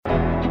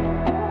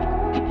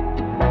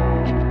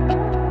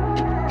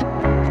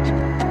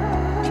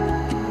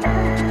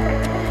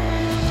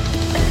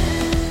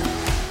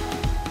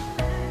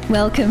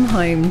Welcome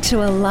home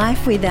to a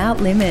life without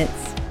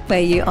limits,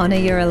 where you honor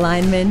your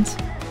alignment,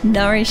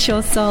 nourish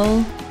your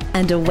soul,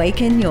 and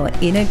awaken your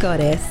inner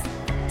goddess.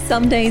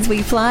 Some days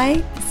we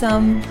fly,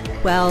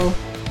 well,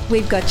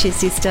 we've got you,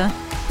 sister.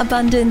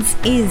 Abundance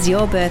is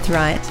your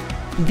birthright.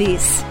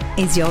 This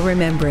is your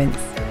remembrance.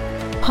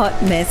 Hot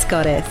Mess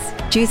Goddess.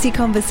 Juicy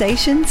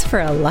conversations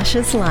for a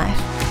luscious life.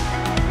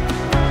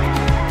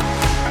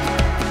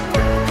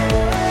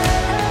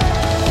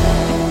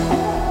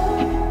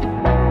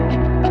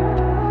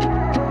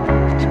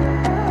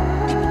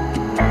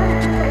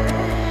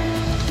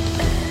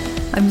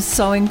 I'm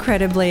so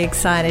incredibly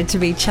excited to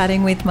be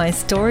chatting with my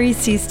story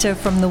sister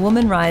from the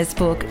Woman Rise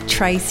book,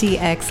 Tracy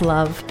X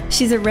Love.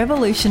 She's a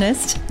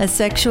revolutionist, a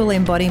sexual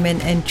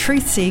embodiment and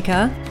truth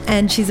seeker,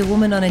 and she's a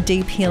woman on a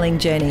deep healing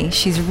journey.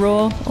 She's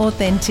raw,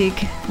 authentic,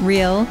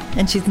 real,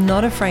 and she's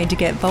not afraid to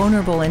get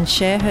vulnerable and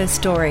share her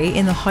story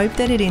in the hope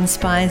that it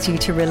inspires you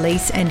to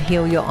release and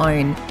heal your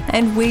own.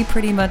 And we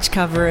pretty much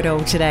cover it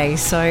all today,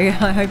 so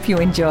I hope you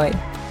enjoy.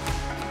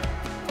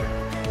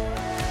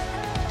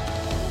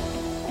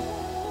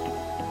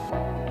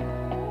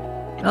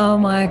 Oh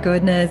my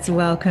goodness.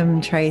 Welcome,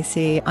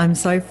 Tracy. I'm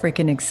so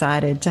freaking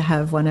excited to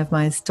have one of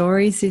my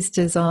story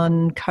sisters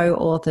on,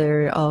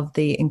 co-author of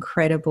the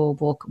incredible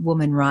book,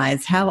 Woman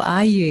Rise. How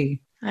are you?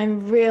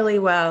 I'm really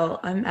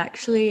well. I'm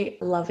actually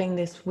loving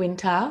this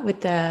winter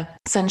with the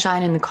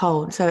sunshine and the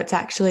cold. So it's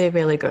actually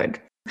really good.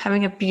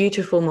 Having a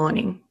beautiful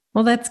morning.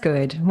 Well, that's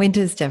good.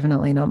 Winter's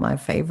definitely not my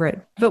favorite.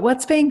 But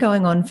what's been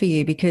going on for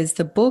you? Because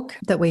the book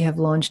that we have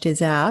launched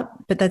is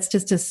out, but that's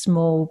just a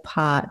small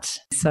part.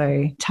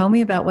 So tell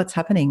me about what's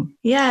happening.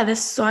 Yeah,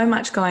 there's so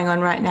much going on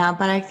right now.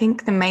 But I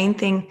think the main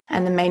thing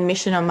and the main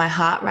mission on my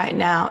heart right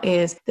now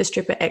is the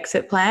stripper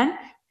exit plan,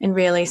 and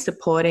really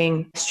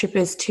supporting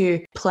strippers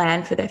to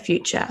plan for their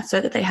future so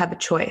that they have a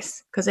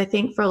choice. Because I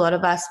think for a lot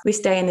of us, we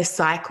stay in this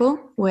cycle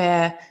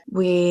where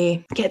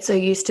we get so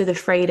used to the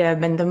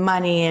freedom and the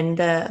money and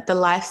the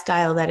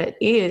lifestyle that it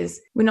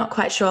is. We're not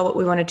quite sure what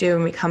we want to do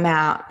when we come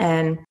out,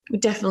 and we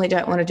definitely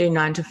don't want to do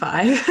 9 to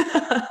 5.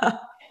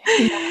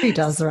 Who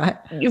does, right?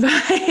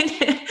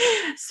 Right.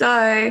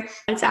 So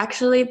it's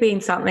actually been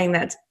something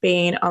that's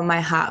been on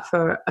my heart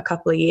for a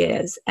couple of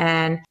years.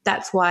 And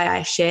that's why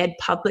I shared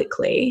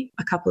publicly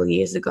a couple of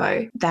years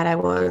ago that I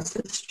was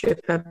a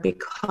stripper,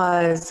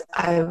 because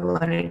I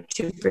wanted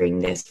to bring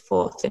this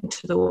forth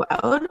into the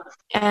world.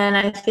 And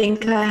I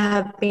think I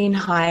have been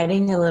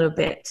hiding a little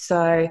bit.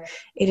 So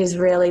it is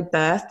really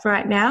birthed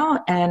right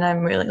now. And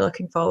I'm really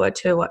looking forward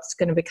to what's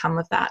going to become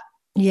of that.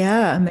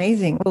 Yeah,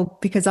 amazing. Well,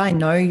 because I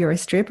know you're a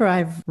stripper,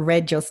 I've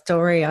read your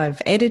story,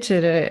 I've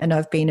edited it, and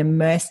I've been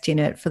immersed in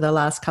it for the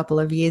last couple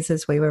of years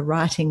as we were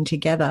writing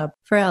together.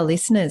 For our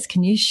listeners,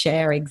 can you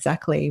share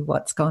exactly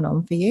what's gone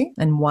on for you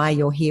and why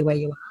you're here where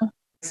you are?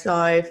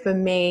 So for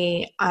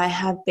me, I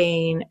have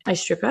been a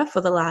stripper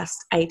for the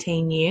last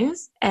 18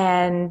 years.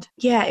 And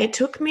yeah, it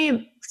took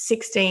me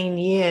 16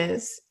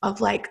 years of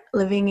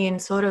living in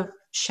sort of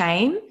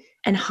shame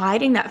and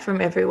hiding that from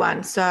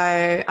everyone. So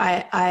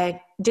I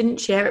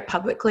didn't share it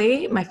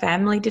publicly. My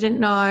family didn't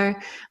know.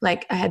 I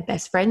had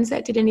best friends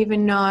that didn't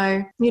even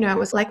know. It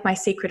was like my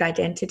secret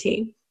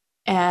identity.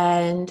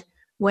 And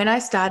when I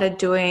started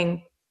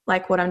doing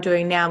what I'm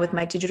doing now with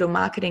my digital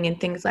marketing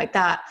and things like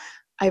that,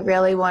 I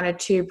really wanted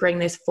to bring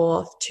this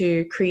forth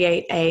to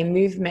create a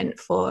movement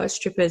for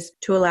strippers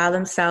to allow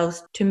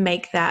themselves to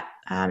make that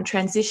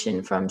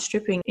transition from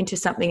stripping into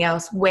something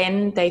else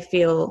when they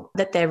feel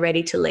that they're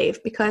ready to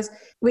leave. Because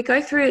we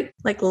go through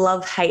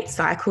love-hate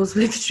cycles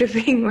with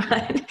stripping,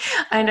 right?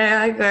 I know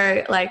I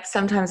go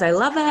sometimes I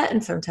love it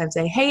and sometimes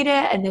I hate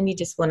it, and then you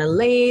just want to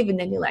leave, and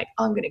then you're like,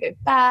 oh, I'm going to go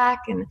back.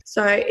 And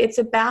so it's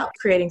about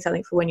creating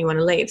something for when you want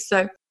to leave.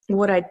 So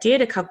what I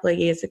did a couple of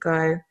years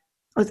ago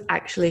was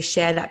actually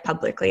share that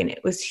publicly. And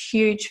it was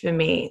huge for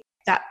me,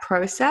 that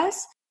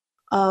process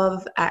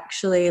of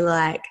actually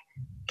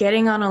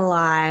getting on a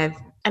live.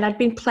 And I'd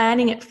been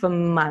planning it for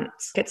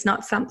months. It's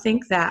not something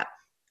that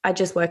I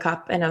just woke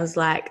up and I was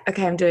like,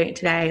 okay, I'm doing it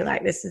today.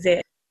 This is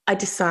it. I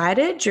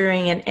decided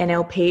during an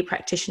NLP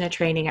practitioner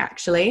training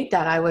actually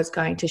that I was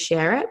going to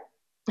share it.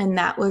 And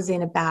that was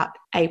in about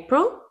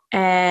April.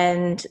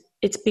 And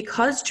it's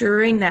because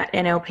during that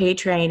NLP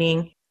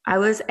training, I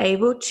was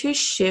able to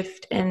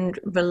shift and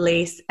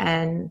release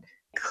and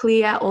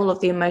clear all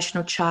of the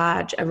emotional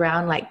charge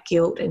around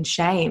guilt and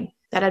shame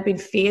that I'd been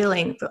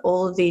feeling for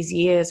all of these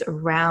years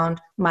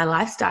around my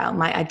lifestyle,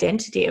 my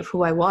identity of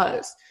who I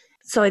was.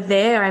 So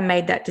there I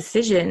made that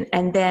decision.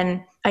 And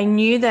then I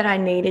knew that I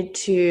needed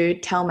to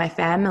tell my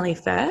family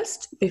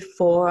first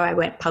before I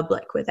went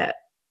public with it,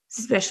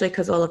 especially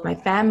because all of my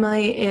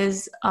family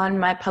is on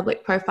my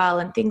public profile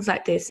and things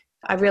like this.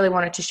 I really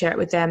wanted to share it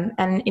with them.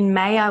 And in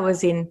May, I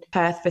was in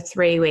Perth for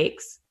 3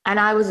 weeks and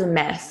I was a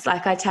mess.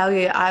 I tell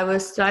you, I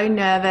was so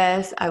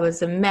nervous. I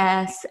was a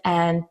mess,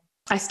 and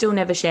I still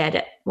never shared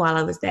it while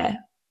I was there.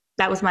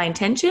 That was my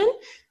intention.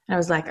 And I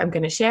was like, I'm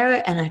going to share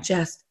it. And I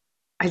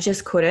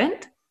just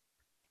couldn't.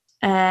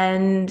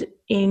 And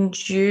in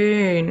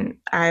June,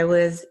 I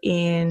was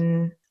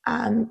in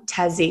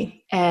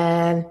Tassie,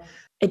 and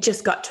it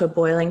just got to a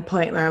boiling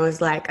point where I was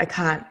like, I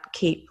can't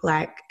keep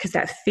because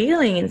that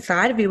feeling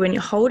inside of you when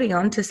you're holding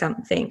on to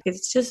something,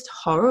 it's just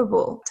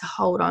horrible to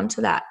hold on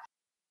to that.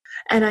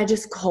 And I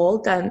just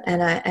called them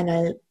and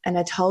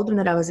I told them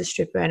that I was a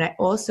stripper. And I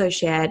also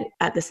shared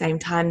at the same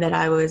time that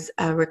I was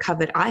a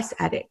recovered ice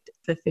addict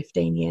for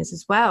 15 years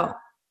as well.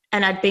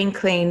 And I'd been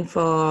clean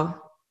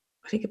for,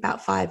 I think,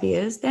 about 5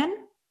 years then.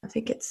 I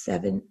think it's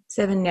seven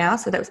now.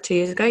 So that was 2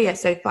 years ago. Yeah,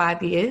 so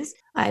 5 years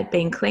I had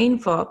been clean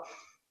for.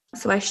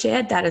 So I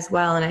shared that as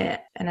well.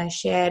 And I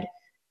shared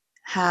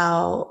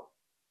how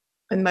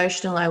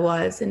emotional I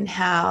was and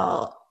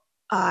how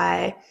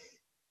I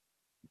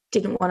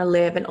didn't want to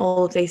live and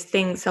all of these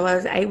things. So I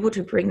was able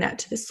to bring that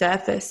to the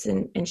surface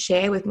and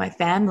share with my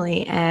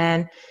family.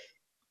 And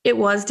it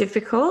was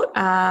difficult.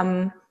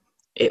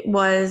 It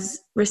was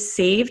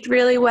received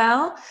really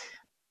well.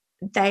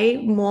 They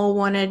more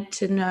wanted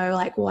to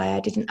know why I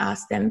didn't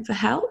ask them for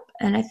help.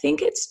 And I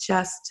think it's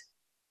just,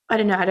 I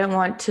don't know, I don't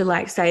want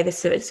to say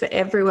this, it's for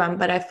everyone,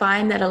 but I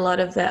find that a lot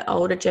of the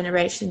older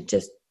generation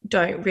just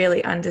don't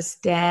really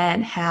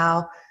understand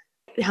how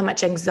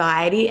much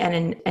anxiety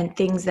and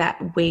things that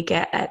we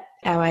get at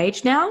our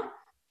age now,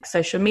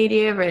 social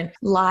media and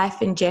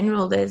life in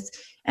general.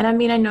 And I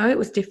mean, I know it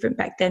was different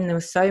back then. There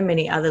were so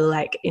many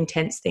other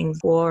intense things,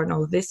 war and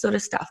all this sort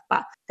of stuff,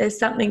 but there's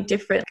something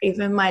different.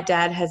 Even my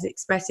dad has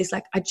expressed this,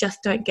 I just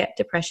don't get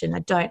depression.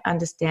 I don't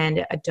understand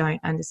it. I don't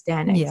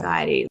understand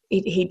anxiety.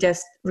 Yeah. He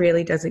just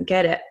really doesn't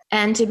get it.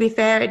 And to be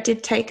fair, it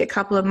did take a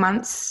couple of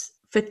months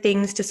for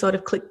things to sort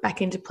of click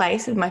back into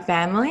place with my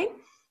family.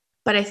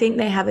 But I think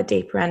they have a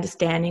deeper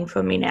understanding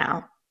for me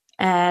now.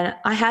 And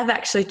I have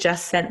actually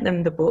just sent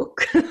them the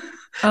book.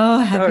 Oh,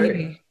 have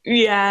you?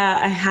 Yeah,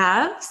 I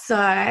have. So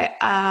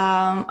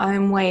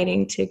I'm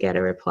waiting to get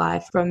a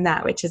reply from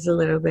that, which is a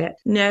little bit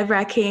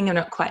nerve-wracking. I'm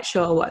not quite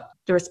sure what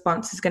the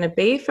response is going to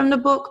be from the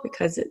book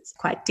because it's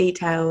quite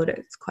detailed.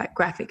 It's quite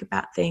graphic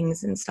about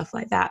things and stuff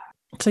like that.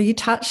 So you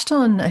touched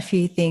on a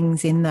few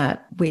things in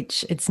that,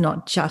 which it's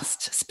not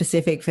just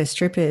specific for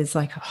strippers,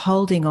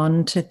 holding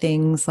on to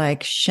things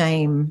like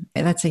shame.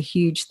 That's a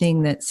huge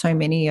thing that so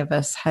many of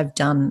us have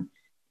done,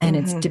 and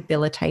it's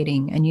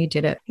debilitating, and you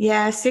did it.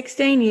 Yeah,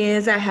 16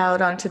 years I held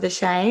on to the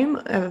shame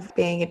of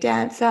being a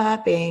dancer,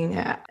 being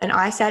an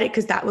ice addict,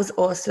 because that was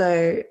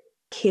also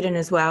hidden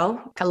as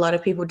well. A lot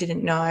of people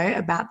didn't know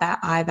about that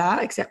either,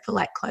 except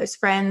for close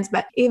friends,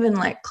 but even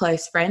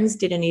close friends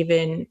didn't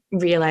even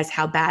realize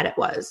how bad it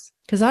was.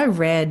 Because I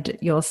read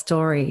your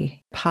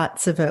story,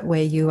 parts of it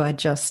where you are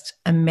just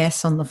a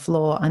mess on the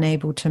floor,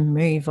 unable to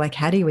move.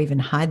 How do you even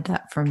hide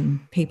that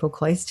from people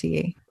close to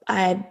you?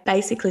 I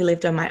basically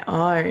lived on my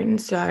own.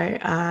 So,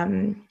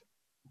 and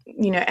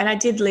I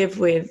did live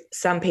with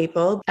some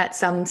people at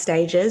some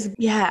stages.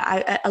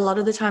 Yeah, a lot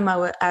of the time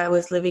I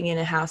was living in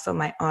a house on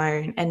my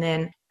own. And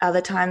then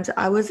other times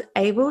I was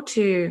able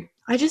to,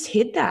 I just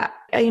hid that,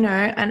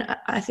 and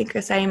I think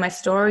I say in my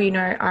story,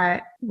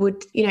 I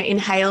would,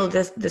 inhale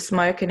the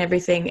smoke and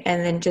everything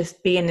and then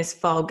just be in this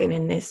fog and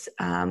in this,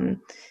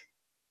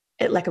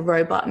 like a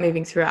robot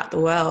moving throughout the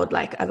world.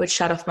 I would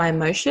shut off my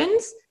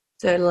emotions.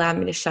 So it allowed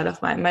me to shut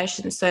off my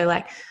emotions. So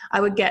I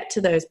would get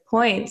to those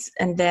points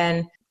and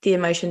then the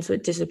emotions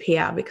would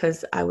disappear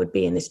because I would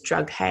be in this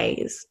drug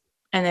haze.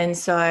 And then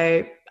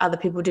so other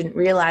people didn't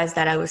realize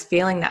that I was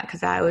feeling that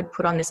because I would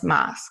put on this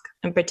mask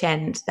and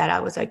pretend that I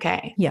was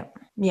okay. Yeah.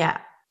 Yeah.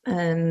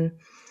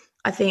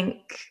 I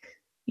think,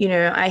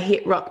 I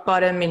hit rock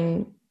bottom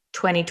in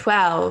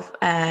 2012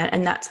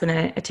 and that's when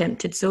I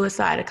attempted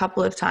suicide a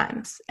couple of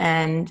times.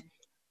 And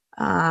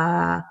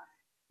it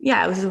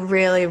was a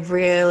really,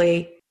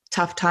 really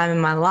tough time in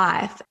my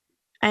life.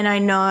 And I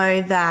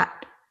know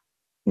that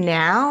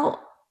now,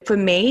 for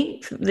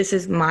me, this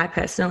is my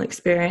personal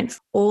experience,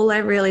 all I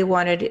really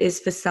wanted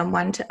is for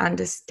someone to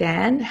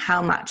understand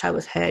how much I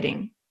was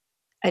hurting.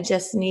 I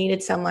just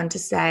needed someone to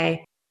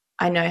say,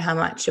 I know how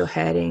much you're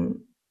hurting.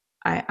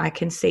 I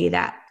can see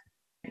that.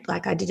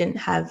 I didn't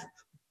have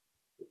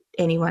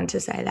anyone to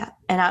say that.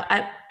 And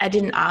I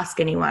didn't ask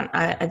anyone.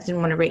 I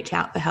didn't want to reach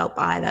out for help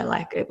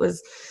either. It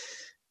was,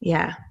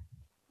 yeah.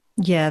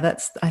 Yeah,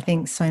 I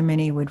think so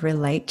many would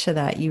relate to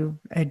that. You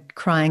are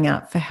crying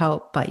out for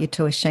help, but you're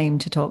too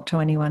ashamed to talk to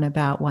anyone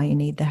about why you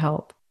need the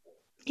help.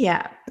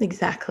 Yeah,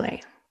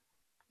 exactly.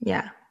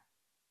 Yeah.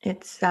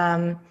 It's,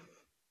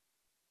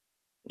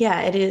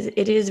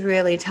 it is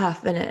really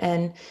tough.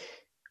 And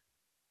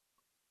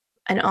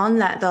on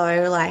that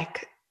though,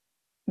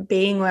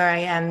 being where I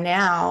am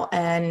now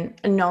and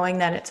knowing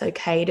that it's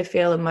okay to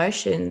feel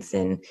emotions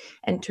and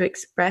to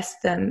express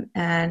them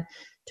and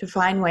to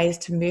find ways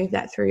to move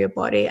that through your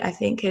body, I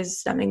think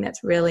is something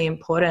that's really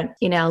important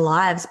in our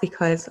lives,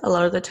 because a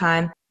lot of the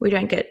time we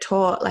don't get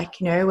taught,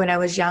 when I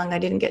was young, I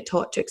didn't get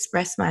taught to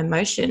express my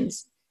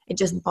emotions. It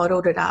just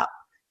bottled it up.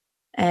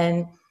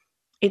 And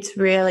it's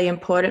really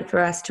important for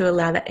us to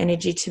allow that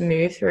energy to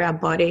move through our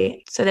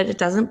body so that it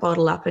doesn't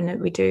bottle up and that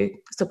we do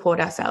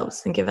support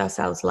ourselves and give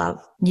ourselves love.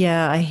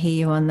 Yeah, I hear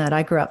you on that.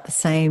 I grew up the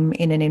same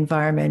in an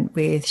environment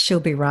with she'll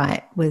be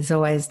right was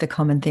always the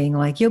common thing,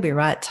 like you'll be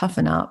right,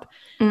 toughen up.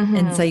 Mm-hmm.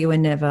 And so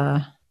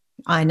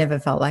I never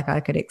felt like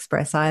I could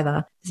express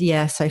either.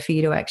 Yeah, so for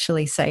you to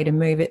actually say to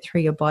move it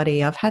through your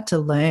body, I've had to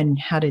learn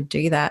how to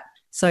do that.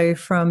 So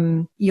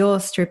from your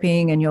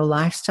stripping and your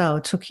lifestyle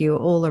took you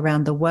all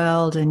around the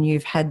world and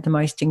you've had the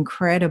most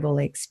incredible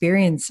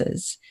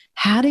experiences.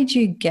 How did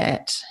you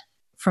get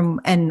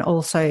from, and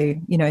also,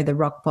 you know, the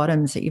rock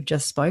bottoms that you've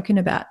just spoken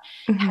about,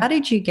 how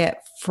did you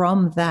get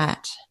from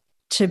that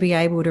to be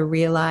able to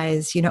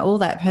realize, you know, all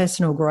that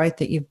personal growth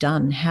that you've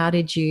done? How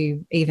did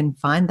you even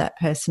find that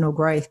personal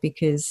growth?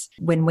 Because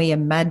when we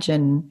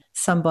imagine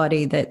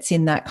somebody that's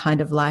in that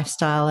kind of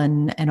lifestyle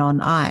and on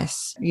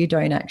ice, you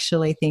don't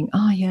actually think,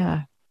 oh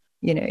yeah,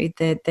 you know,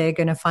 they're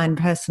going to find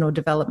personal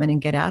development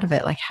and get out of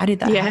it. Like, how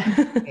did that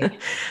happen?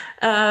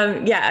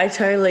 Yeah, I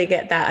totally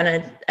get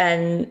that.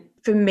 And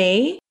for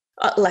me,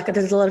 like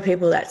there's a lot of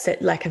people that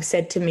said, like have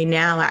said to me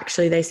now,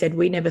 actually, they said,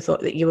 we never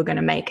thought that you were going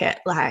to make it.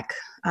 Like,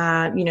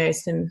 you know,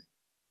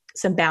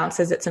 some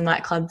bouncers at some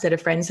nightclubs that are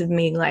friends with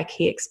me, like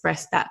he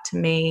expressed that to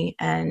me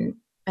and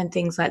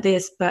things like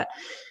this. But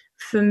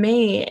for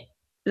me,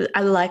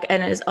 I like,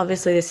 and it's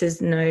obviously this is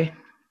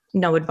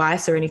no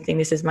advice or anything.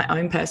 This is my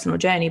own personal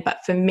journey. But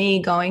for me,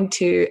 going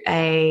to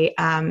a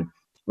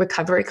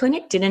recovery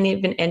clinic didn't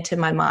even enter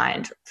my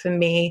mind. For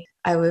me,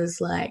 I was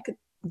like,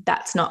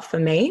 that's not for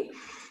me.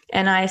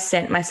 And I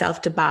sent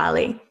myself to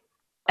Bali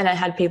and I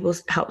had people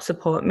help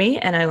support me.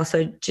 And I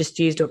also just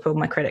used up all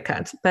my credit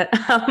cards. But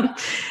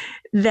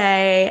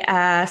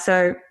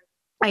so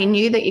I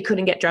knew that you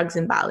couldn't get drugs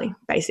in Bali,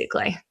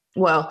 basically.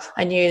 Well,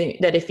 I knew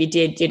that if you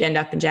did, you'd end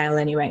up in jail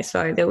anyway.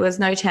 So there was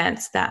no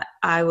chance that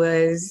I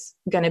was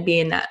going to be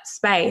in that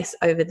space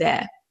over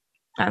there.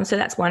 So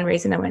that's one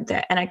reason I went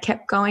there. And I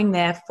kept going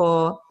there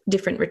for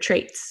different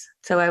retreats.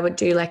 So I would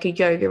do like a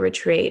yoga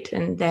retreat,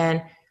 and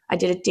then I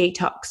did a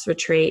detox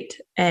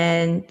retreat,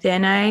 and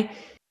then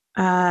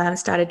I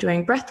started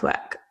doing breath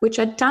work, which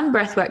I'd done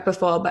breath work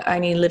before, but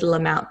only little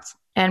amounts.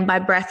 And by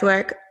breath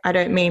work, I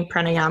don't mean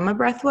pranayama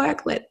breath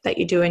work that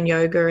you do in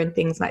yoga and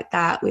things like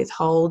that with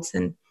holds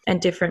and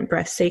different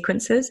breath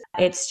sequences.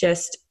 It's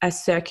just a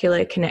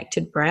circular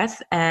connected breath,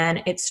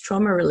 and it's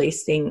trauma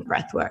releasing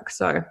breath work.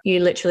 So you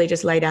literally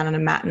just lay down on a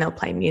mat and they'll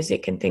play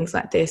music and things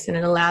like this, and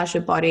it allows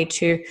your body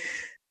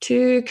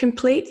to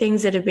complete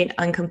things that have been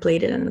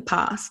uncompleted in the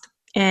past.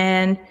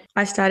 And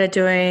I started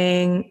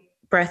doing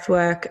breath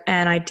work,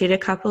 and I did a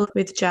couple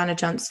with Jana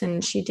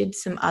Johnson. She did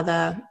some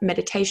other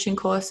meditation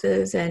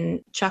courses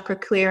and chakra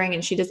clearing,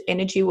 and she does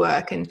energy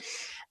work and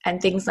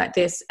things like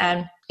this.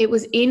 And it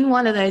was in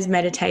one of those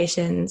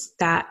meditations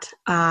that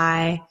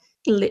I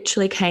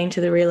literally came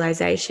to the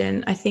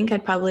realization. I think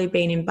I'd probably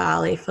been in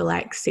Bali for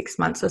like 6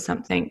 months or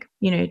something,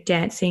 you know,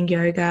 dancing,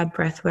 yoga,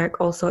 breath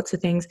work, all sorts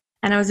of things.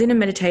 And I was in a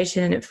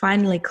meditation and it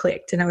finally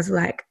clicked, and I was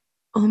like,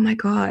 oh my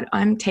God,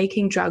 I'm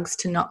taking drugs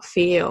to not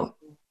feel.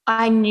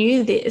 I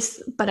knew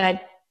this, but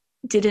I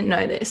didn't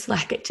know this.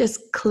 Like it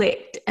just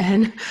clicked,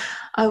 and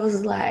I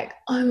was like,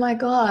 oh my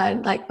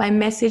God, like my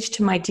message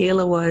to my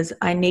dealer was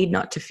I need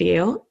not to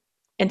feel,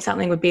 and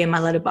something would be in my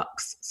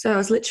letterbox. So I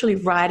was literally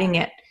writing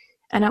it,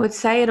 and I would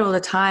say it all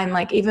the time.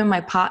 Like even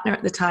my partner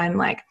at the time,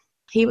 like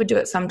he would do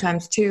it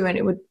sometimes too.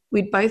 And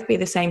we'd both be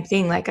the same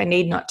thing. Like I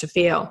need not to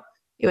feel.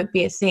 It would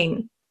be a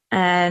thing.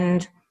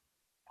 And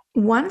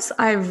once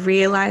I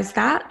realized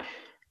that,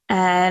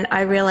 and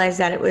I realized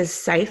that it was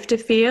safe to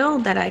feel,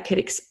 that I could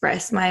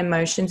express my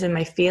emotions and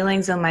my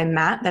feelings on my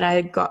mat, that I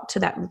had got to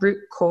that root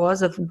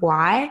cause of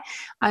why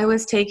I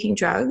was taking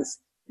drugs,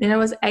 then I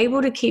was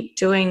able to keep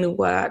doing the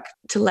work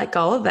to let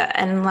go of it.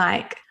 And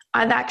like,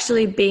 I've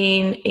actually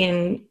been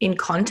in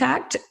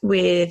contact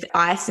with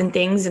ICE and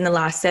things in the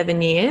last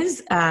 7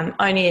 years,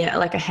 only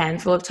like a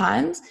handful of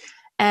times.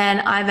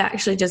 And I've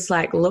actually just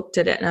like looked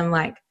at it and I'm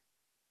like,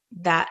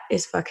 that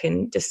is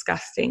fucking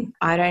disgusting.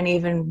 I don't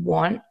even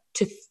want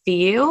to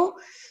feel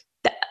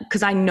that,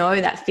 because I know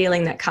that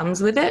feeling that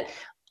comes with it.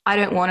 I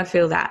don't want to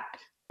feel that.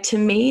 To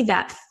me,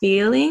 that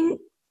feeling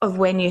of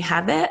when you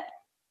have it,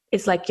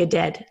 it's like you're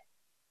dead.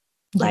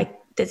 Yeah. Like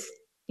this,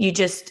 you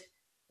just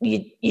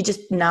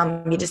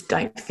numb. You just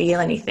don't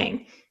feel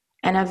anything.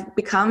 And I've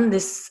become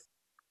this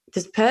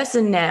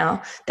person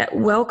now that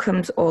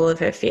welcomes all of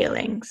her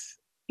feelings.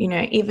 You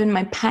know, even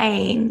my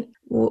pain,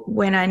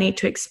 when I need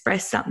to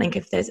express something,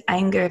 if there's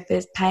anger, if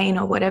there's pain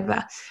or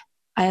whatever,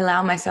 I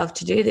allow myself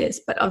to do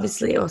this, but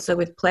obviously also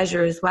with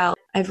pleasure as well.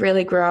 I've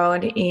really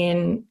grown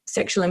in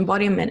sexual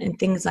embodiment and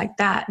things like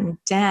that, and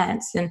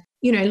dance, and,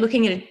 you know,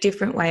 looking at a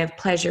different way of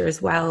pleasure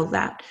as well,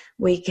 that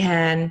we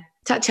can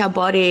touch our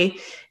body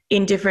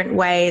in different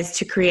ways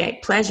to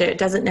create pleasure. It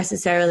doesn't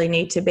necessarily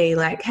need to be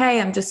like, hey,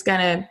 I'm just going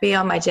to be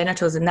on my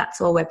genitals and that's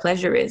all where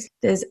pleasure is.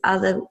 There's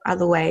other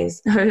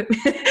ways.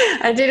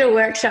 I did a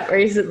workshop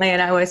recently,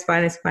 and I always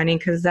find this funny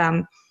because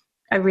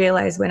I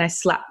realized when I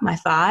slap my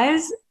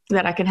thighs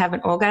that I can have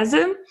an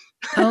orgasm.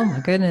 Oh my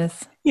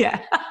goodness.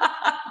 Yeah.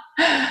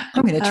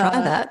 I'm going to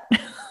try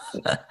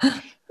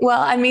that.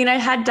 Well, I mean, I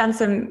had done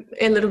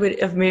a little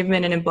bit of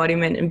movement and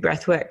embodiment and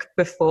breath work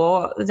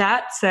before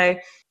that. So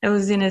I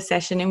was in a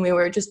session and we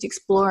were just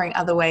exploring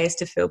other ways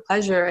to feel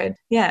pleasure, and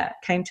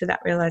came to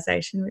that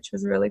realization, which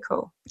was really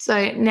cool.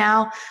 So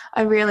now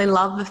I really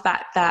love the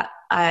fact that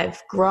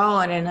I've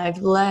grown and I've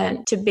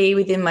learned to be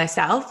within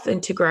myself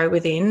and to grow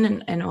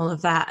within and all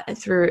of that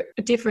through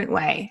a different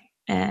way.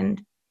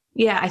 And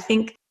I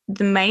think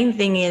the main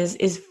thing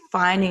is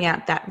finding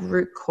out that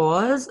root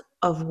cause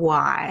of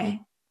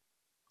why,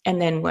 and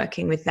then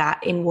working with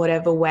that in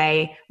whatever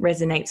way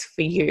resonates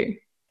for you,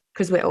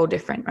 because we're all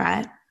different,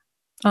 right?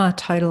 Oh,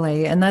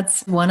 totally. And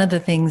that's one of the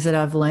things that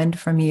I've learned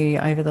from you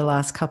over the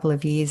last couple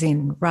of years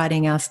in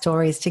writing our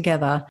stories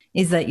together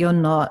is that you're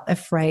not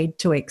afraid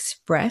to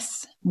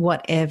express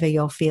whatever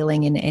you're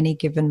feeling in any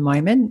given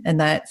moment. And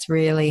that's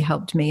really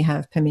helped me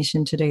have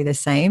permission to do the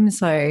same.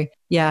 So I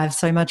have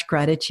so much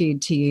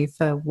gratitude to you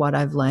for what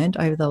I've learned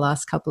over the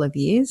last couple of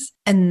years.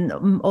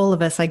 And all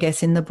of us, I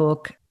guess, in the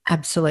book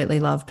absolutely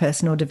love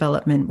personal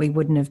development. We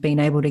wouldn't have been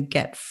able to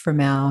get from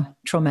our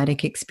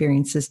traumatic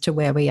experiences to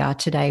where we are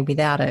today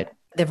without it.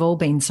 They've all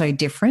been so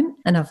different,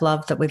 and I've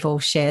loved that we've all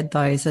shared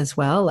those as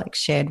well, like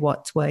shared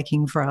what's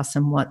working for us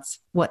and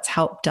what's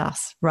helped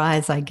us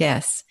rise, I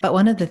guess. But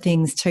one of the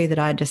things too that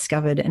I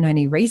discovered, and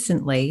only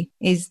recently,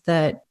 is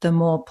that the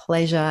more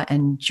pleasure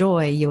and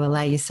joy you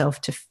allow yourself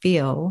to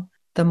feel,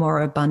 the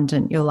more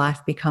abundant your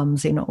life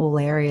becomes in all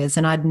areas.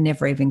 And I'd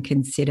never even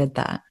considered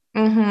that.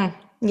 Mm-hmm.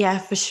 Yeah,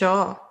 for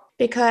sure.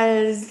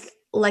 Because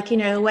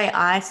the way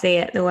I see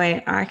it, the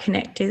way I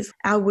connect is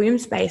our womb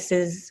space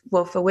is,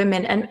 well, for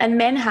women and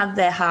men have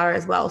their hara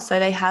as well. So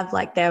they have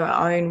like their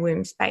own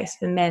womb space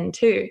for men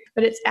too.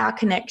 But it's our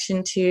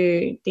connection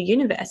to the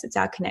universe. It's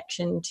our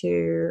connection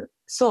to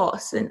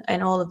source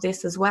and all of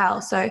this as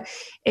well. So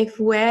if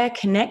we're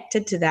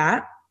connected to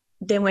that,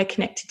 then we're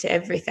connected to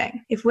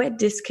everything. If we're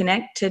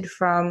disconnected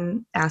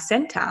from our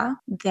center,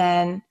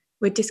 then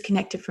we're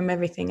disconnected from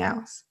everything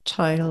else.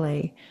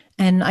 Totally.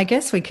 And I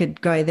guess we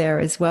could go there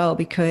as well,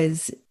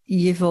 because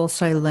you've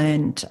also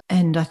learned,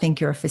 and I think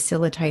you're a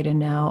facilitator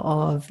now,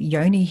 of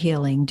yoni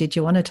healing. Did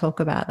you want to talk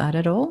about that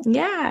at all?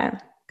 Yeah.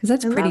 Because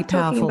that's pretty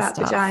powerful about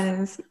stuff.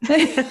 Vaginas.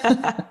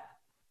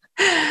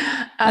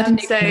 I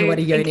didn't even know what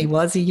a yoni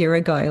was a year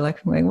ago. Like,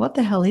 what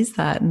the hell is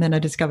that? And then I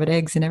discovered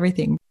eggs and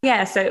everything.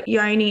 Yeah, so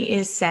yoni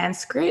is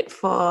Sanskrit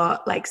for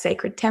like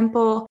sacred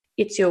temple.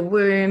 It's your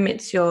womb,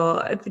 it's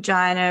your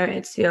vagina,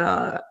 it's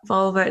your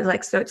vulva,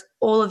 so it's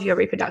all of your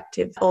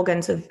reproductive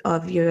organs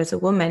of you as a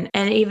woman.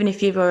 And even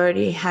if you've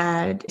already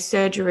had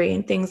surgery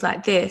and things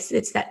like this,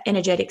 it's that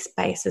energetic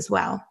space as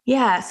well.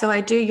 Yeah, so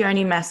I do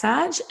yoni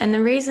massage. And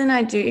the reason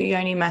I do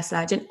yoni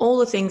massage and all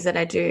the things that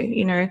I do,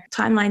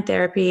 timeline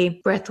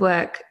therapy, breath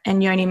work,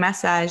 and yoni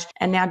massage,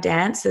 and now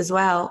dance as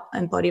well,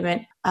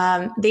 embodiment,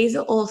 these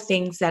are all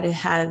things that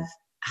have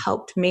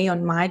helped me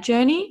on my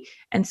journey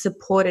and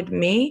supported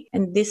me.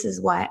 And this is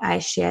why I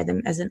share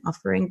them as an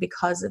offering,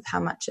 because of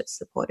how much it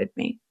supported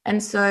me.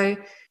 And so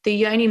the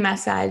yoni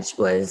massage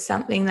was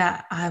something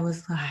that I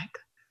was like,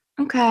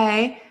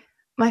 okay.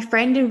 My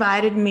friend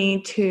invited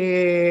me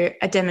to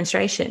a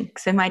demonstration.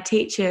 So my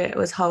teacher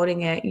was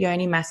holding a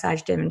yoni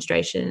massage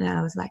demonstration, and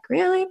I was like,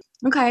 really?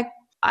 Okay.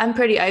 I'm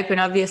pretty open,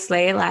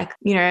 obviously.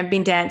 I've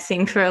been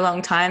dancing for a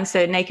long time,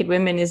 so naked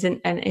women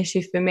isn't an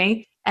issue for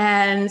me.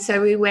 And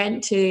so we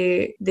went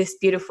to this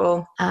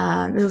beautiful,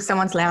 it was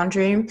someone's lounge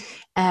room,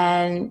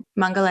 and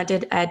Mangala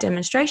did a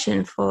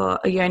demonstration for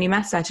a yoni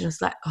massage, and I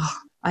was like, oh,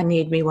 I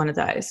need me one of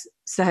those.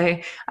 So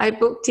I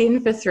booked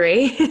in for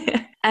 3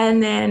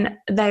 and then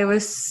they were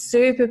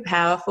super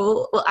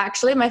powerful. Well,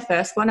 actually my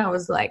first one, I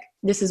was like,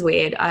 this is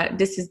weird.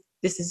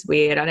 This is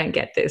weird. I don't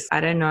get this.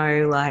 I don't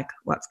know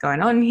what's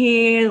going on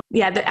here.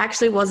 Yeah, there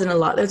actually wasn't a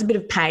lot. There was a bit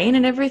of pain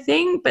and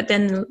everything, but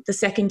then the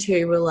second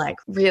 2 were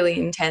really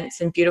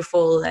intense and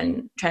beautiful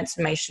and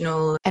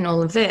transformational and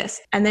all of this.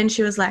 And then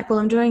she was like, well,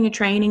 I'm doing a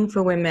training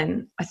for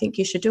women. I think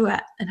you should do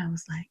it. And I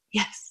was like,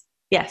 yes.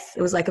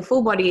 It was like a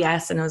full body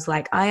yes. And I was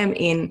like, I am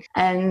in.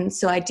 And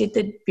so I did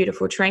the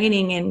beautiful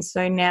training. And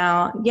so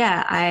now,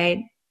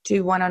 I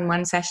do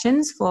one-on-one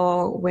sessions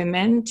for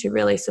women to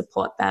really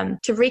support them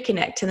to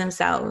reconnect to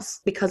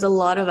themselves, because a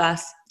lot of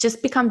us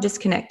just become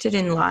disconnected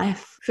in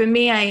life. For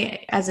me,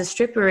 as a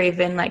stripper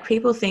even,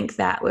 people think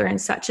that we're in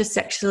such a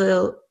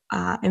sexual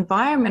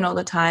environment all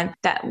the time,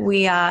 that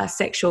we are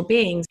sexual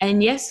beings.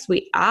 And yes,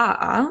 we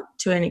are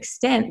to an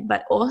extent,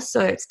 but also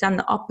it's done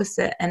the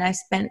opposite. And I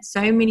spent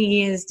so many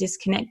years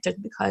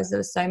disconnected because there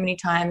were so many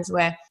times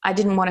where I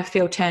didn't want to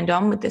feel turned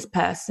on with this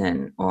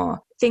person or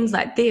things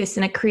like this.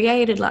 And it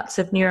created lots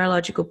of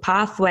neurological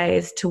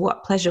pathways to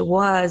what pleasure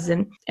was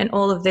and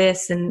all of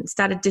this, and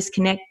started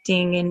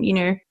disconnecting.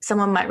 And,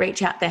 someone might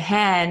reach out their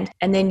hand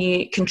and then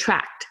you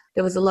contract.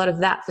 There was a lot of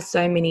that for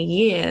so many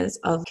years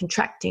of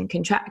contracting.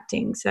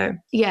 So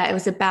it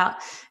was about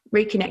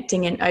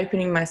reconnecting and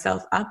opening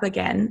myself up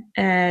again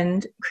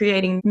and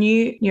creating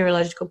new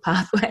neurological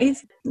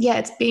pathways. Yeah,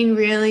 it's been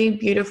really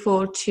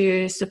beautiful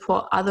to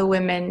support other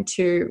women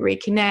to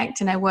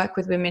reconnect. And I work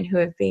with women who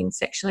have been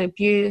sexually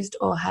abused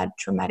or had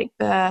traumatic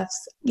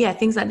births. Yeah,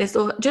 things like this,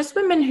 or just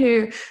women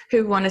who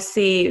want to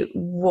see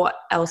what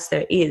else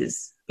there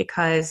is.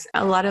 Because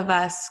a lot of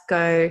us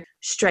go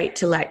straight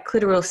to like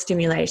clitoral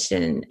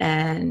stimulation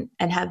and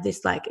have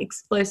this like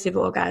explosive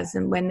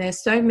orgasm when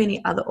there's so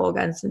many other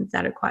orgasms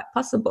that are quite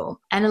possible.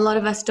 And a lot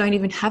of us don't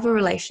even have a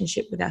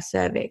relationship with our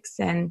cervix,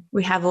 and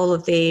we have all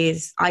of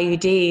these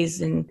IUDs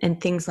and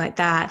things like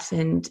that,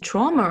 and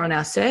trauma on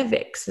our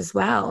cervix as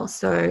well.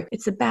 So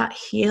it's about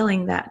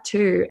healing that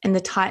too, and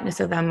the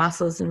tightness of our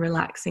muscles and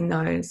relaxing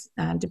those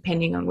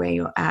depending on where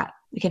you're at.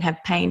 You can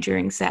have pain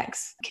during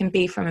sex. It can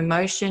be from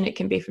emotion. It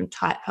can be from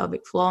tight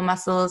pelvic floor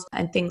muscles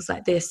and things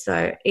like this.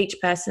 So each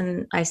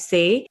person I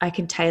see, I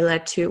can tailor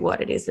to what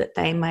it is that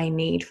they may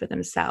need for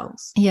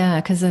themselves. Yeah,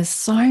 because there's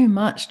so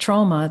much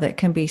trauma that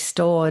can be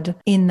stored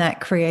in that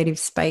creative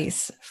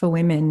space for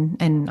women,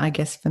 and I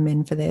guess for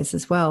men for theirs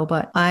as well.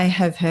 But I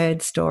have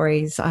heard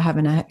stories, I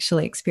haven't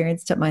actually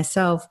experienced it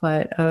myself,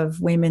 but of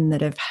women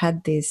that have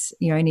had this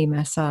yoni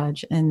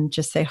massage and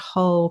just their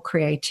whole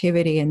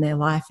creativity and their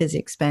life has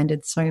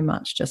expanded so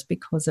much just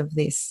because of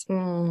this.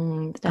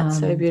 That's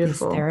so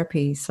beautiful. This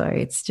therapy. So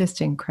it's just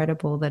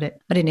incredible that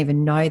I didn't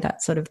even know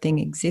that sort of thing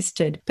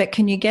existed. But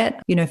can you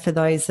get, for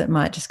those that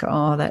might just go,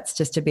 oh, that's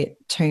just a bit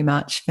too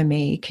much for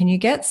me, can you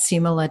get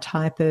similar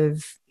type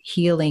of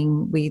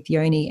healing with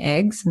yoni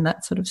eggs and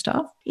that sort of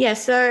stuff? Yeah,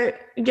 so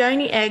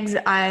yoni eggs,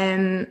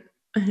 I'm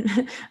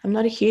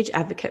not a huge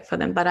advocate for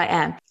them, but I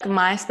am.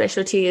 My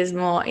specialty is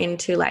more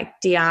into like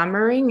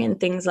de-armoring and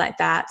things like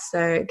that.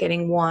 So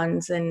getting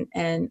wands and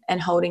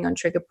holding on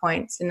trigger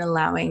points and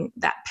allowing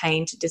that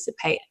pain to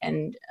dissipate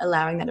and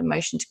allowing that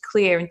emotion to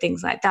clear and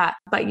things like that.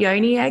 But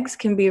yoni eggs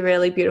can be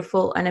really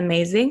beautiful and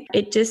amazing.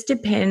 It just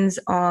depends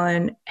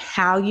on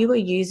how you are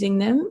using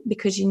them,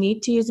 because you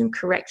need to use them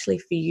correctly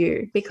for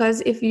you.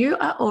 Because if you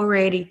are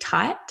already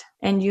tight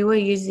and you are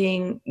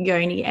using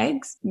yoni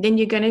eggs, then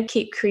you're going to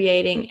keep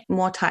creating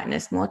more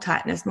tightness, more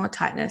tightness, more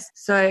tightness.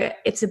 So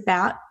it's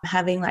about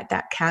having like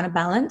that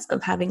counterbalance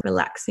of having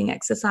relaxing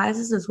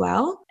exercises as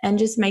well, and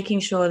just making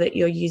sure that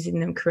you're using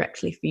them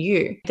correctly for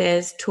you.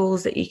 There's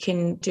tools that you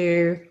can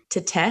do to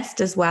test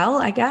as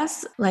well, I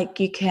guess. Like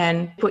you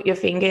can put your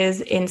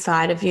fingers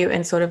inside of you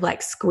and sort of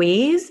like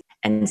squeeze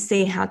and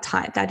see how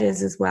tight that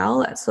is as well.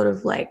 That's sort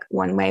of like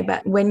one way.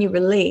 But when you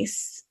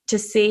release, to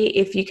see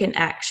if you can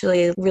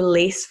actually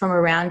release from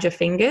around your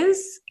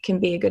fingers can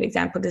be a good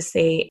example to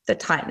see the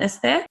tightness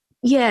there.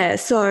 Yeah,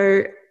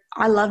 so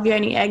I love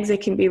yoni eggs.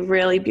 It can be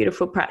really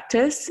beautiful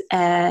practice.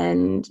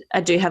 And I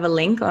do have a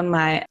link on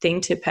my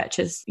thing to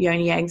purchase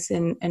yoni eggs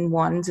and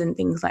wands and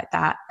things like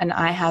that. And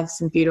I have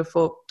some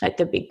beautiful, like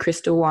the big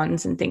crystal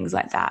wands and things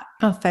like that.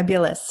 Oh,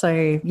 fabulous.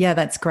 So yeah,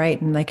 that's great.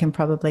 And they can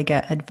probably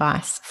get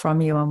advice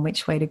from you on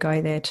which way to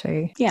go there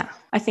too. Yeah,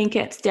 I think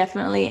it's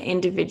definitely an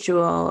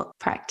individual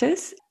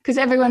practice, because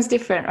everyone's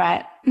different,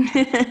 right?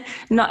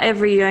 Not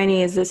every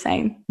yoni is the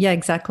same. Yeah,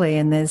 exactly.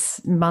 And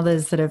there's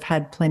mothers that have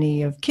had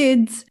plenty of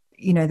kids.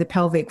 The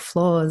pelvic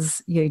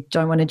floors, you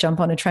don't want to jump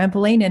on a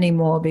trampoline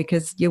anymore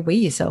because you wee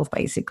yourself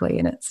basically.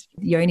 And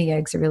yoni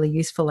eggs are really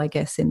useful, I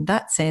guess, in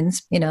that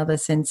sense. In other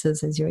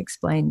senses, as you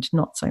explained,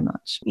 not so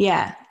much.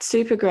 Yeah,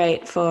 super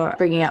great for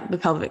bringing up the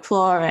pelvic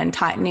floor and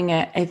tightening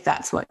it if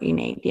that's what you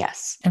need.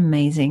 Yes.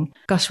 Amazing.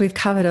 Gosh, we've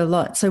covered a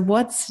lot. So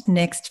what's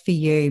next for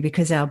you?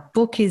 Because our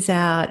book is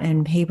out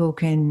and people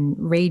can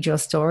read your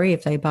story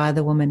if they buy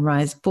the Woman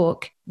Rise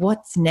book.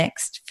 What's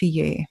next for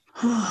you?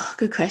 Oh,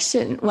 good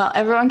question. Well,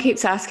 everyone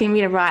keeps asking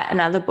me to write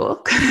another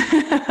book.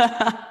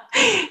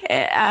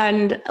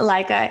 And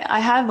like I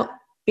have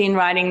been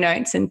writing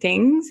notes and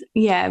things,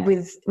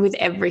 with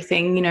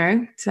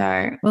everything,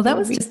 so. Well, that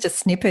was just a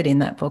snippet in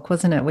that book,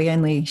 wasn't it? We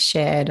only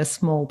shared a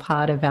small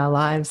part of our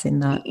lives in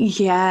that.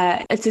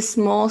 Yeah, it's a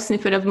small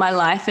snippet of my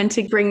life, and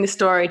to bring the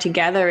story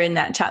together in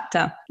that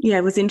chapter,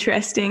 it was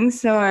interesting.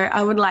 So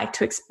I would like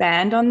to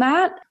expand on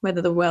that,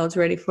 whether the world's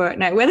ready for it.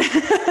 No,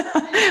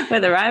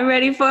 whether I'm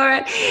ready for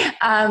it.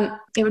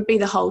 It would be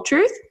the whole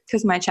truth,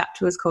 because my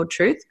chapter was called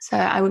Truth. So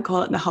I would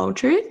call it the whole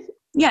truth.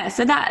 Yeah,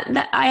 so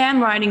that I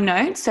am writing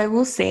notes, so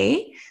we'll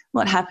see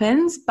what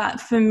happens.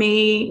 But for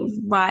me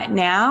right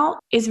now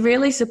is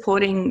really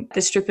supporting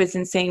the strippers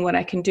and seeing what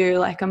I can do.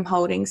 Like I'm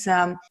holding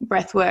some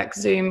breathwork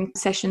Zoom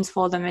sessions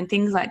for them and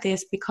things like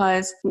this,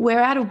 because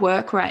we're out of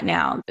work right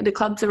now. The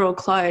clubs are all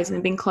closed and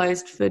have been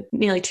closed for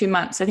nearly 2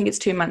 months. I think it's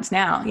 2 months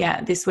now.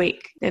 Yeah, this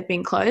week they've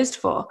been closed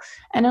for.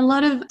 And a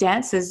lot of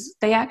dancers,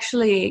 they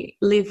actually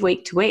live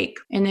week to week,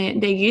 and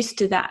they're used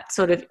to that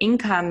sort of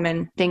income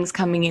and things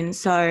coming in.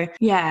 So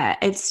yeah,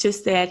 it's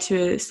just there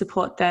to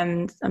support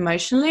them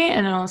emotionally.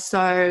 And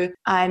also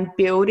I'm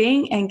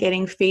building and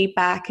getting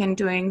feedback and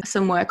doing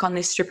some work on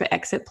this stripper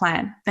exit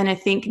plan. And I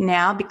think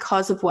now,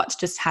 because of what's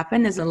just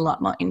happened, there's a lot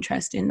more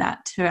interest in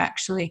that to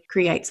actually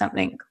create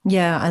something.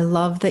 Yeah, I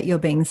love that you're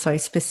being so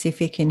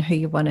specific in who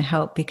you want to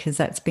help, because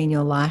that's been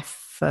your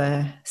life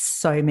for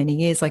so many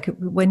years. Like,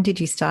 when did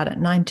you start?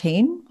 At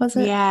 19, was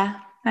it? Yeah,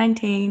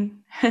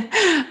 19.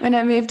 When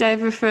I moved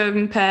over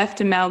from Perth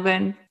to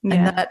Melbourne. Yeah.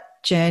 And that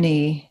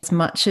journey, as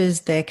much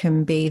as there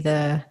can be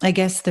the, I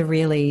guess, the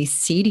really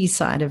seedy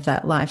side of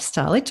that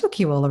lifestyle, it took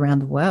you all around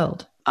the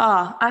world.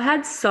 Oh, I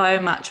had so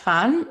much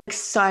fun.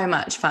 So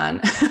much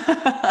fun.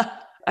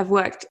 I've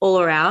worked all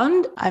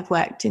around. I've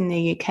worked in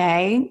the UK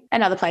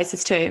and other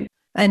places too.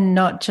 And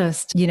not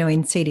just,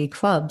 in seedy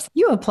clubs.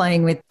 You were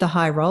playing with the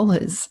high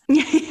rollers.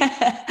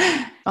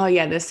 Yeah. Oh,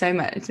 yeah, there's so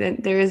much.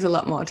 There is a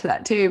lot more to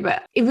that too.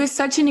 But it was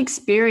such an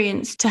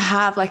experience to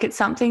have. Like, it's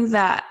something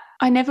that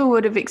I never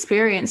would have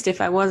experienced if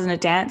I wasn't a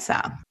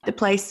dancer. The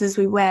places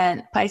we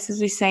went,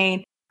 places we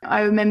seen.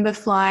 I remember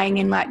flying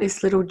in like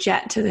this little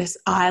jet to this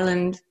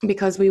island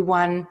because we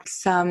won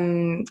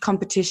some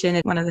competition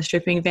at one of the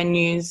stripping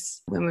venues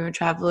when we were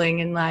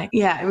traveling. And like,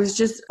 yeah, it was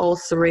just all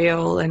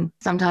surreal. And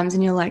sometimes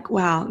and you're like,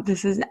 wow,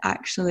 this is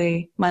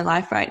actually my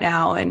life right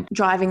now. And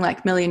driving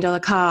like $1 million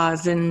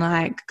cars and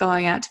like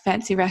going out to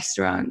fancy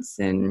restaurants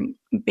and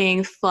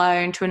being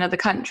flown to another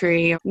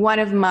country. One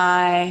of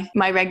my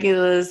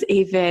regulars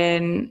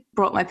even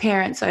brought my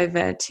parents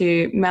over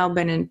to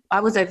Melbourne, and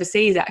I was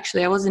overseas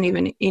actually. I wasn't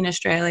even in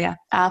Australia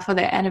for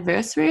their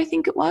anniversary, I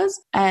think it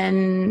was,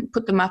 and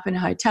put them up in a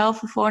hotel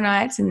for 4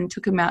 nights and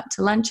took them out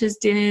to lunches,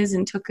 dinners,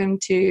 and took them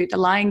to the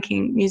Lion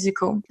King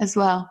musical as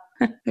well,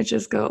 which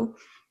is cool.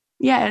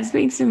 Yeah, it's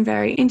been some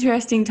very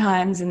interesting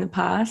times in the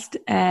past,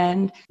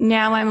 and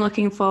now I'm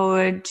looking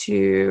forward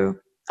to,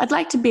 I'd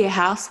like to be a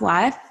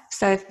housewife.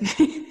 So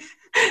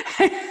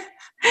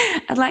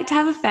I'd like to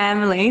have a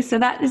family. So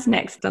that is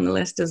next on the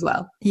list as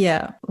well.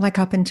 Yeah. Like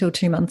up until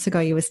 2 months ago,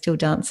 you were still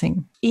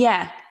dancing.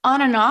 Yeah.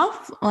 On and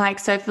off. Like,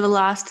 so for the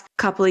last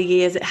couple of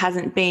years, it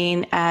hasn't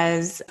been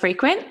as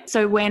frequent.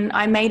 So when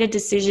I made a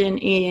decision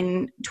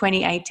in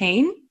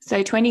 2018, so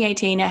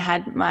 2018,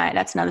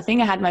 that's another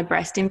thing, I had my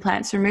breast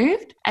implants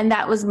removed. And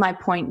that was my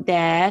point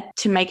there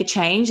to make a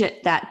change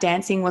that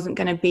dancing wasn't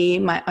going to be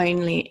my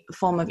only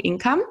form of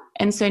income.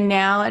 And so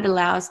now it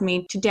allows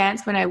me to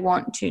dance when I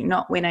want to,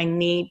 not when I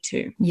need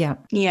to. Yeah.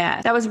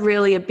 Yeah, that was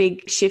really a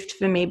big shift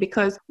for me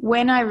because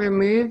when I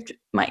removed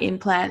my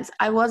implants,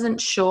 I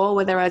wasn't sure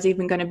whether I was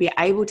even going to be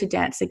able to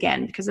dance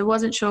again because I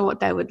wasn't sure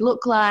what they would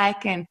look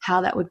like and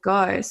how that would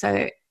go.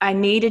 So I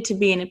needed to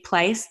be in a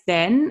place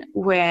then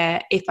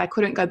where if I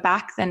couldn't go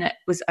back, then it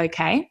was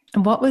okay.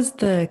 And what was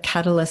the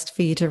catalyst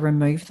for you to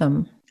remove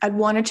them? I'd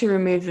wanted to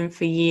remove them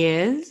for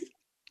years.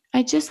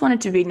 I just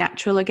wanted to be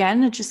natural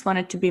again. I just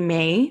wanted to be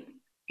me.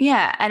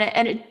 Yeah, and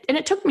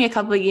it took me a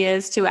couple of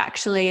years to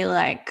actually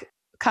like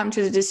come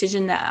to the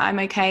decision that I'm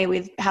okay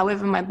with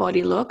however my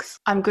body looks.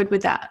 I'm good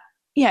with that.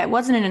 Yeah, it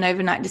wasn't an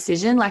overnight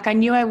decision. Like, I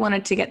knew I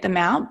wanted to get them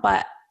out,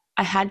 but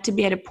I had to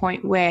be at a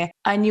point where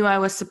I knew I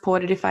was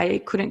supported if I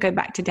couldn't go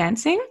back to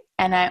dancing.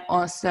 And I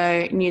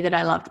also knew that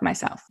I loved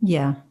myself.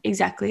 Yeah.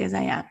 Exactly as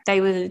I am.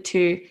 They were the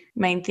two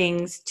main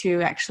things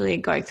to actually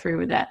go through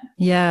with that.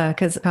 Yeah,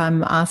 because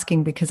I'm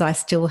asking because I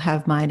still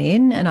have mine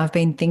in and I've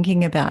been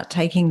thinking about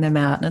taking them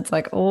out. And it's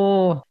like,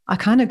 oh, I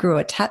kind of grew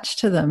attached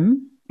to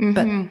them. Mm-hmm.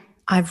 But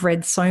I've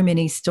read so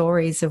many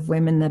stories of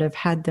women that have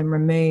had them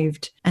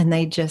removed and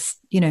they just,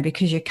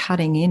 because you're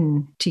cutting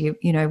in to,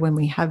 when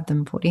we have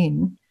them put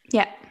in.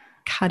 Yeah.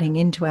 Cutting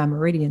into our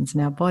meridians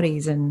and our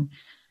bodies and,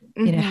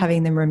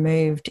 having them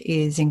removed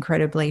is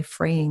incredibly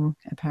freeing,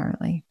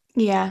 apparently.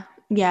 Yeah.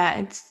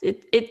 Yeah.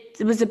 It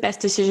was the best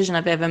decision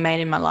I've ever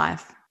made in my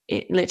life.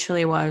 It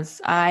literally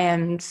was. I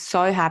am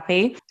so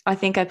happy. I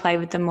think I play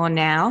with them more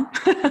now.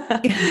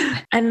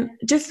 And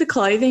just the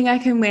clothing I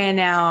can wear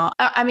now.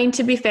 I mean,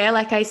 to be fair,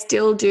 like I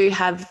still do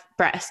have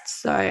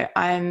breasts. So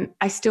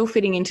I still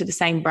fitting into the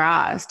same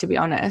bras, to be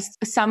honest.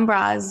 Some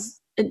bras,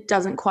 it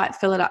doesn't quite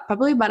fill it up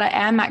probably, but I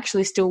am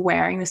actually still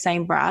wearing the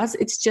same bras.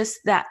 It's just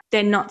that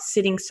they're not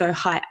sitting so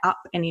high up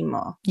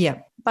anymore. Yeah.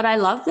 But I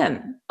love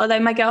them. Although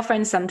my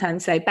girlfriends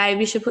sometimes say, babe,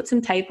 you should put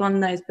some tape on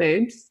those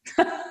boobs.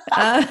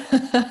 I'm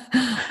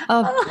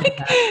like,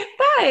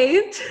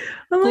 babe,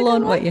 full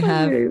on what you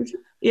have. Boobs.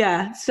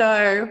 Yeah.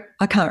 So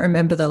I can't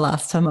remember the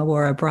last time I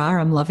wore a bra.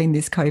 I'm loving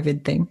this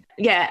COVID thing.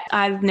 Yeah.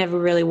 I've never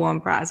really worn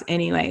bras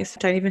anyways.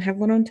 Don't even have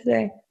one on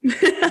today.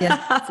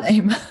 Yeah,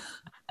 same.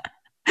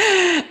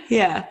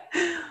 Yeah.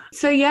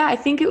 So yeah, I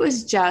think it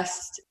was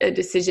just a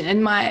decision.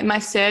 And my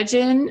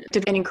surgeon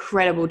did an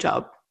incredible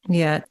job.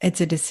 Yeah,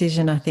 it's a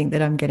decision I think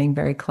that I'm getting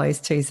very close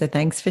to. So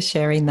thanks for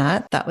sharing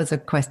that. That was a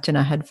question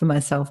I had for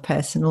myself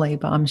personally,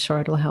 but I'm sure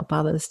it'll help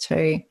others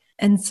too.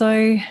 And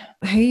so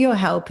who you're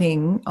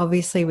helping,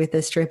 obviously with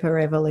the Stripper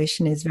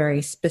Revolution, is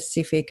very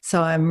specific.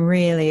 So I'm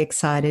really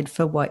excited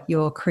for what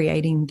you're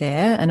creating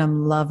there. And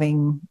I'm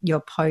loving your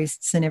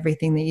posts and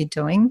everything that you're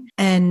doing.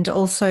 And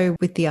also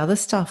with the other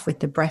stuff, with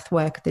the breath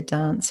work, the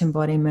dance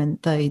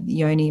embodiment, the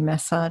yoni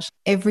massage,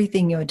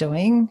 everything you're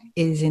doing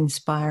is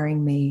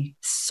inspiring me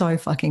so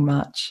fucking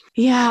much.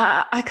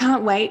 Yeah, I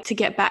can't wait to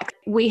get back.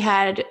 We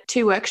had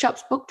 2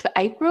 workshops booked for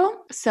April.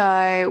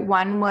 So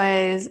one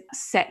was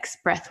sex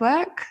breath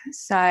work.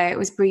 So it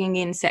was bringing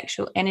bringing in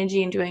sexual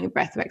energy and doing a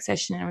breathwork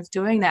session. And I was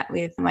doing that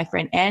with my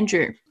friend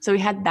Andrew. So we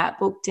had that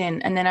booked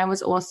in. And then I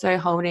was also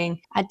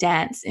holding a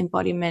dance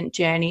embodiment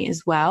journey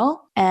as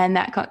well. And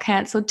that got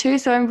cancelled too.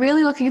 So I'm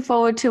really looking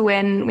forward to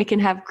when we can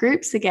have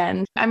groups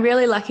again. I'm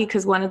really lucky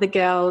because one of the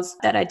girls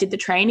that I did the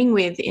training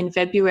with in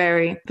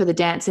February for the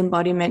dance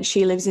embodiment,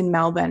 she lives in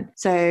Melbourne.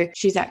 So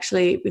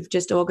we've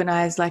just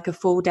organised like a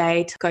full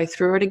day to go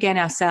through it again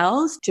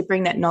ourselves, to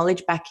bring that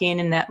knowledge back in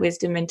and that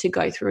wisdom, and to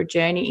go through a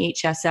journey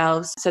each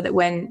ourselves, so that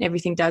when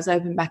everything does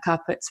open back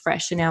up, it's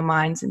fresh in our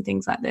minds and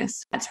things like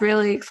this. It's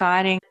really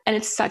exciting. And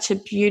it's such a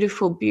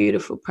beautiful,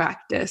 beautiful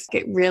practice.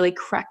 It really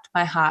cracked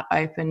my heart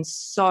open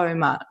so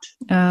much.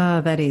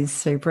 Oh, that is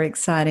super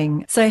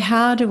exciting. So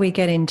how do we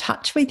get in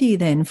touch with you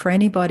then, for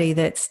anybody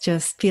that's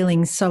just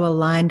feeling so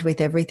aligned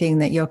with everything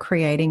that you're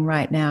creating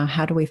right now?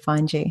 How do we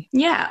find you?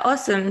 Yeah,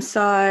 awesome.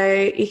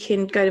 So you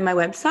can go to my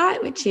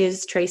website, which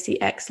is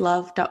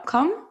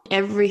tracyxlove.com.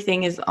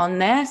 Everything is on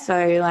there.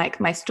 So like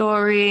my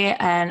story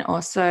and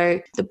also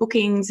the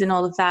bookings and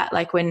all of that,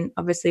 like when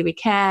obviously we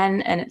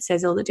can, and it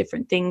says all the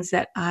different things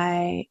that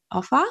I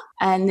offer.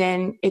 And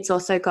then it's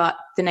also got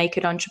the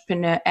Naked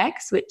Entrepreneur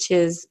X, which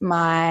is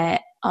my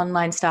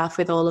online stuff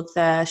with all of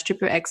the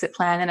stripper exit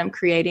plan that I'm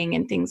creating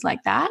and things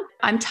like that.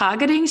 I'm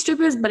targeting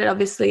strippers, but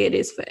obviously it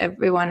is for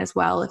everyone as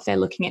well if they're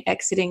looking at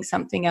exiting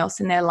something else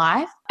in their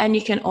life. And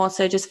you can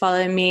also just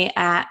follow me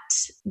at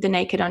the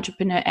Naked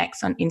Entrepreneur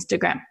X on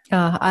Instagram.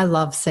 Oh, I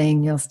love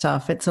seeing your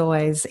stuff. It's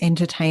always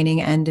entertaining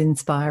and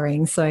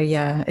inspiring. So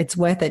yeah, it's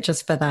worth it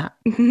just for that.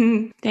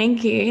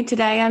 Thank you.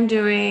 Today I'm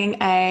doing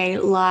a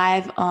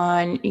live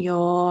on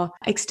your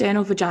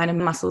external vagina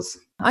muscles.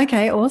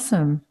 Okay,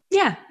 awesome.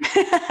 Yeah.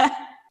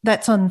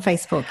 That's on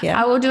Facebook,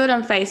 yeah? I will do it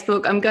on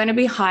Facebook. I'm going to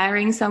be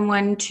hiring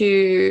someone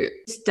to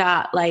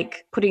start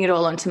like putting it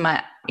all onto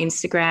my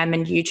Instagram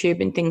and YouTube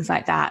and things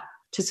like that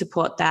to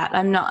support that.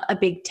 I'm not a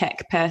big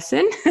tech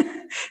person.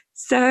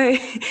 So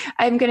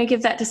I'm going to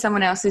give that to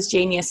someone else's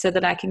genius so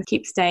that I can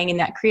keep staying in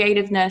that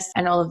creativeness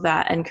and all of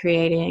that and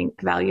creating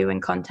value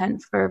and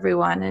content for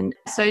everyone. And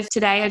so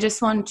today I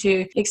just want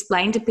to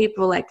explain to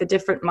people like the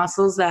different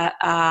muscles that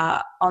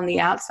are on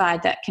the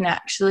outside that can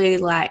actually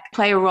like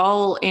play a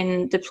role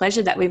in the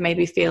pleasure that we may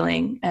be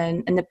feeling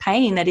and the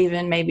pain that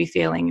even may be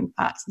feeling in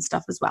parts and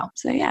stuff as well.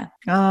 So yeah.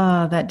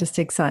 Oh, that just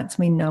excites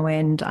me no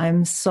end.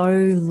 I'm so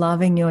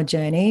loving your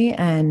journey,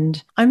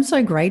 and I'm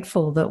so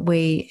grateful that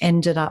we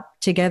ended up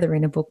together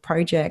in a book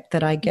project,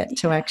 that I get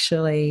to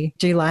actually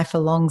do life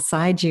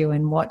alongside you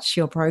and watch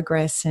your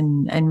progress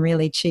and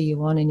really cheer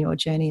you on in your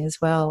journey as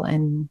well.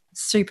 And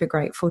super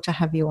grateful to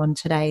have you on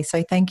today.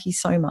 So thank you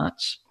so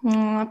much.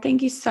 Oh,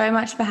 thank you so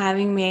much for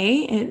having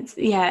me.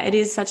 It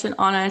is such an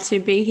honor to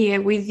be here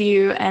with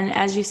you. And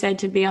as you said,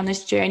 to be on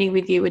this journey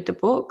with you with the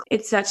book.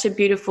 It's such a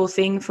beautiful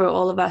thing for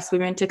all of us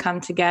women to come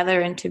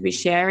together and to be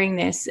sharing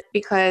this,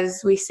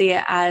 because we see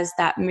it as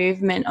that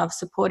movement of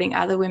supporting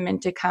other women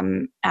to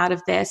come out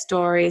of their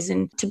stories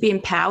and to be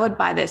empowered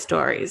by their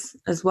stories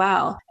as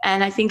well.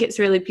 And I think it's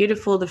really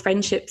beautiful, the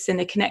friendships and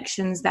the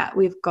connections that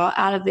we've got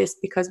out of this,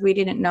 because we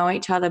didn't know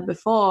each other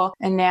before,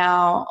 and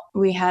now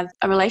we have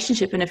a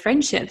relationship and a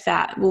friendship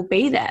that will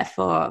be there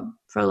for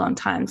a long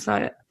time.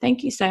 So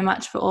thank you so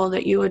much for all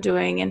that you are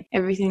doing and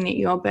everything that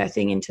you're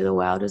birthing into the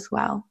world as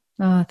well.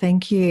 Oh,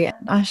 thank you.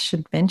 I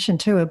should mention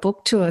too, a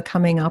book tour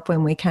coming up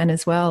when we can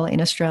as well in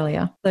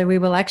Australia. So we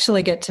will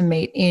actually get to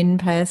meet in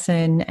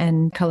person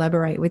and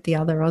collaborate with the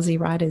other Aussie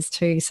writers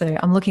too. So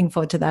I'm looking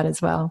forward to that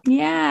as well.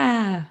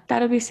 Yeah,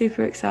 that'll be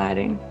super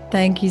exciting.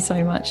 Thank you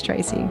so much,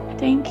 Tracy.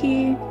 Thank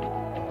you.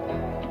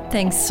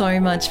 Thanks so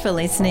much for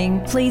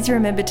listening. Please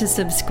remember to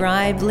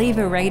subscribe, leave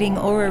a rating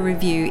or a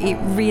review. It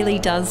really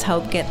does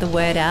help get the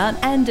word out,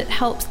 and it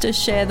helps to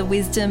share the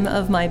wisdom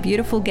of my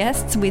beautiful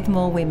guests with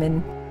more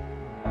women.